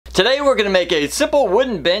Today we're going to make a simple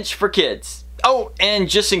wooden bench for kids. Oh, and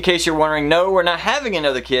just in case you're wondering, no, we're not having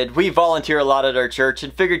another kid. We volunteer a lot at our church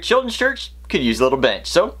and figured children's church could use a little bench.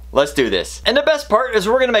 So let's do this. And the best part is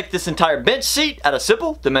we're going to make this entire bench seat out of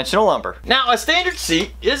simple dimensional lumber. Now a standard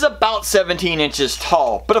seat is about 17 inches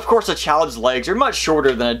tall, but of course a child's legs are much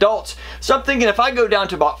shorter than adults. So I'm thinking if I go down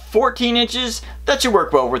to about 14 inches, that should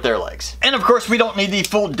work well with their legs. And of course we don't need the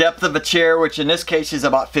full depth of a chair, which in this case is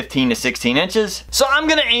about 15 to 16 inches. So I'm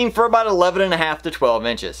going to aim for about 11.5 to 12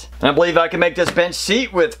 inches. And I believe I can make this bench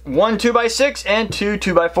seat with one 2x6 and two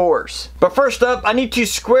 2x4s. But first up, I need to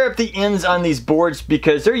square up the ends on these boards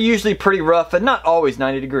because they're usually pretty rough and not always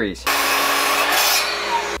 90 degrees.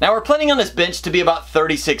 Now we're planning on this bench to be about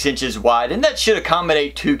 36 inches wide, and that should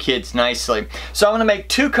accommodate two kids nicely. So I'm going to make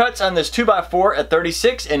two cuts on this 2x4 at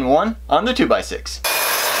 36 and one on the 2x6.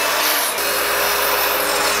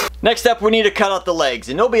 Next up, we need to cut out the legs,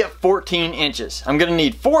 and they'll be at 14 inches. I'm going to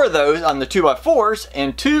need 4 of those on the 2x4s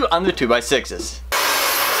and 2 on the 2x6s.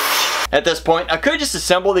 At this point, I could just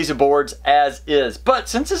assemble these boards as is, but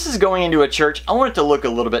since this is going into a church, I want it to look a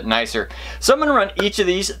little bit nicer. So I'm going to run each of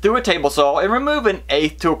these through a table saw and remove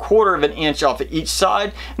 1/8 to 1/4 of an inch off of each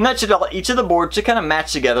side, and that should allow each of the boards to kind of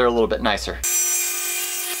match together a little bit nicer.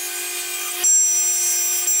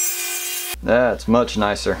 That's much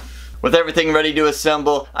nicer. With everything ready to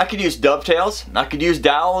assemble, I could use dovetails, I could use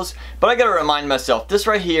dowels, but I gotta remind myself this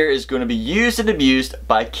right here is going to be used and abused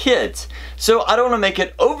by kids. So I don't want to make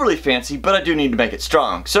it overly fancy, but I do need to make it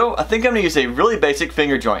strong. So I think I'm going to use a really basic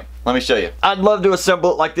finger joint. Let me show you. I'd love to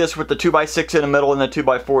assemble it like this with the 2x6 in the middle and the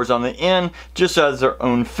 2x4s on the end, just as their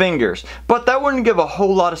own fingers. But that wouldn't give a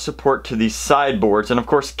whole lot of support to these sideboards and of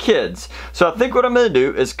course kids. So I think what I'm going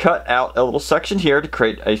to do is cut out a little section here to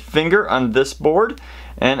create a finger on this board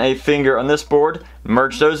and a finger on this board,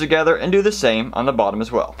 merge those together and do the same on the bottom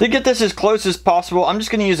as well. To get this as close as possible, I'm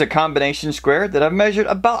just going to use a combination square that I've measured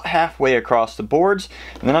about halfway across the boards,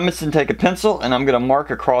 and then I'm just going to take a pencil and I'm going to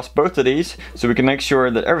mark across both of these so we can make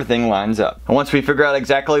sure that everything lines up. And once we figure out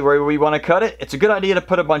exactly where we want to cut it, it's a good idea to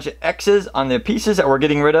put a bunch of X's on the pieces that we're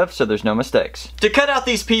getting rid of so there's no mistakes. To cut out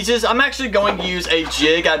these pieces, I'm actually going to use a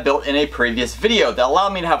jig I built in a previous video that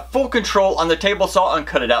allowed me to have full control on the table saw and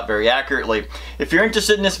cut it out very accurately. If you're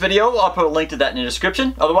interested in this video, I'll put a link to that in the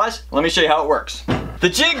description. Otherwise, let me show you how it works. The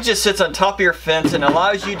jig just sits on top of your fence and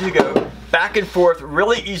allows you to go back and forth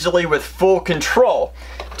really easily with full control.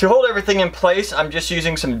 To hold everything in place, I'm just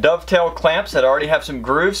using some dovetail clamps that already have some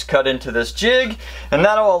grooves cut into this jig, and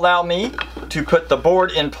that'll allow me to put the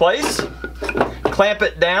board in place, clamp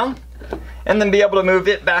it down, and then be able to move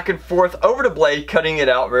it back and forth over the blade, cutting it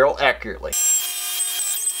out real accurately.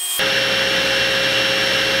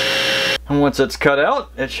 And once it's cut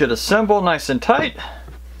out, it should assemble nice and tight,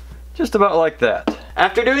 just about like that.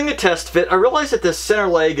 After doing the test fit, I realized that this center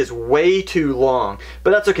leg is way too long,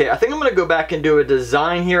 but that's okay. I think I'm going to go back and do a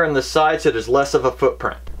design here on the side so there's less of a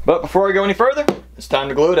footprint. But before I go any further, it's time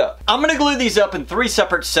to glue it up. I'm going to glue these up in 3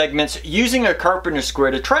 separate segments using a carpenter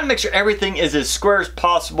square to try and make sure everything is as square as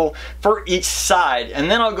possible for each side, and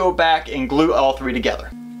then I'll go back and glue all 3 together.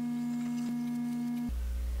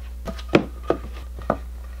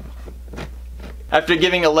 After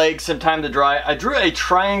giving a leg some time to dry, I drew a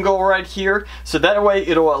triangle right here, so that way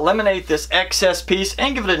it'll eliminate this excess piece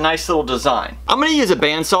and give it a nice little design. I'm going to use a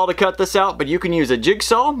bandsaw to cut this out, but you can use a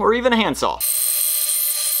jigsaw or even a handsaw.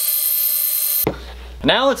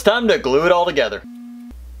 Now it's time to glue it all together.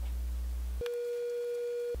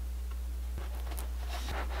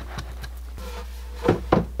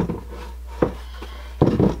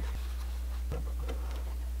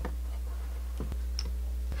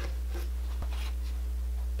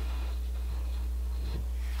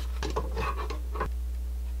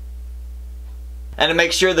 And to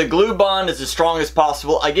make sure the glue bond is as strong as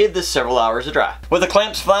possible, I gave this several hours to dry. With the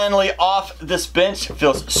clamps finally off, this bench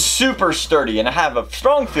feels super sturdy, and I have a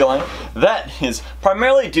strong feeling that is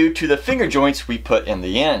primarily due to the finger joints we put in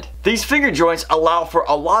the end. These finger joints allow for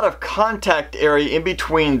a lot of contact area in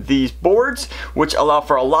between these boards, which allow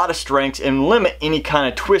for a lot of strength and limit any kind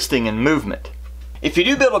of twisting and movement. If you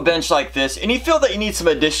do build a bench like this and you feel that you need some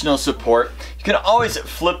additional support, you can always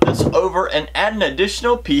flip this over and add an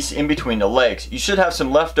additional piece in between the legs. You should have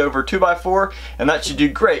some leftover 2x4, and that should do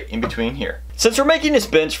great in between here. Since we're making this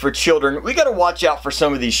bench for children, we gotta watch out for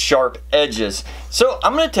some of these sharp edges. So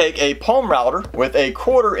I'm gonna take a palm router with a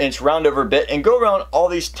 1/4 inch round over bit and go around all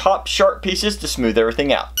these top sharp pieces to smooth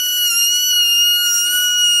everything out.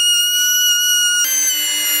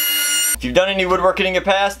 If you've done any woodworking in your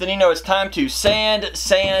past, then you know it's time to sand,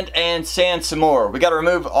 sand, and sand some more. We gotta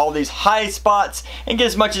remove all these high spots and get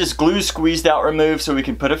as much of this glue squeezed out removed so we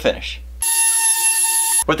can put a finish.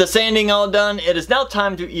 With the sanding all done, it is now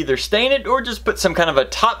time to either stain it or just put some kind of a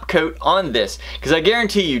top coat on this. Because I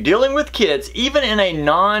guarantee you, dealing with kids, even in a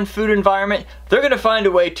non-food environment, they're going to find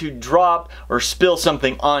a way to drop or spill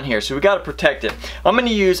something on here. So we got to protect it. I'm going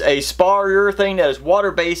to use a spar urethane that is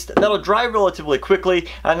water-based. That'll dry relatively quickly,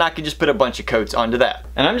 and I can just put a bunch of coats onto that.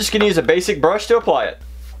 And I'm just going to use a basic brush to apply it.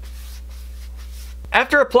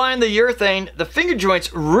 After applying the urethane, the finger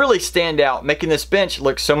joints really stand out, making this bench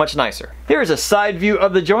look so much nicer. Here's a side view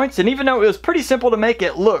of the joints, and even though it was pretty simple to make,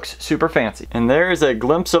 it looks super fancy. And there's a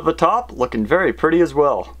glimpse of the top, looking very pretty as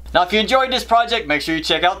well. Now if you enjoyed this project, make sure you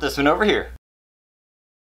check out this one over here.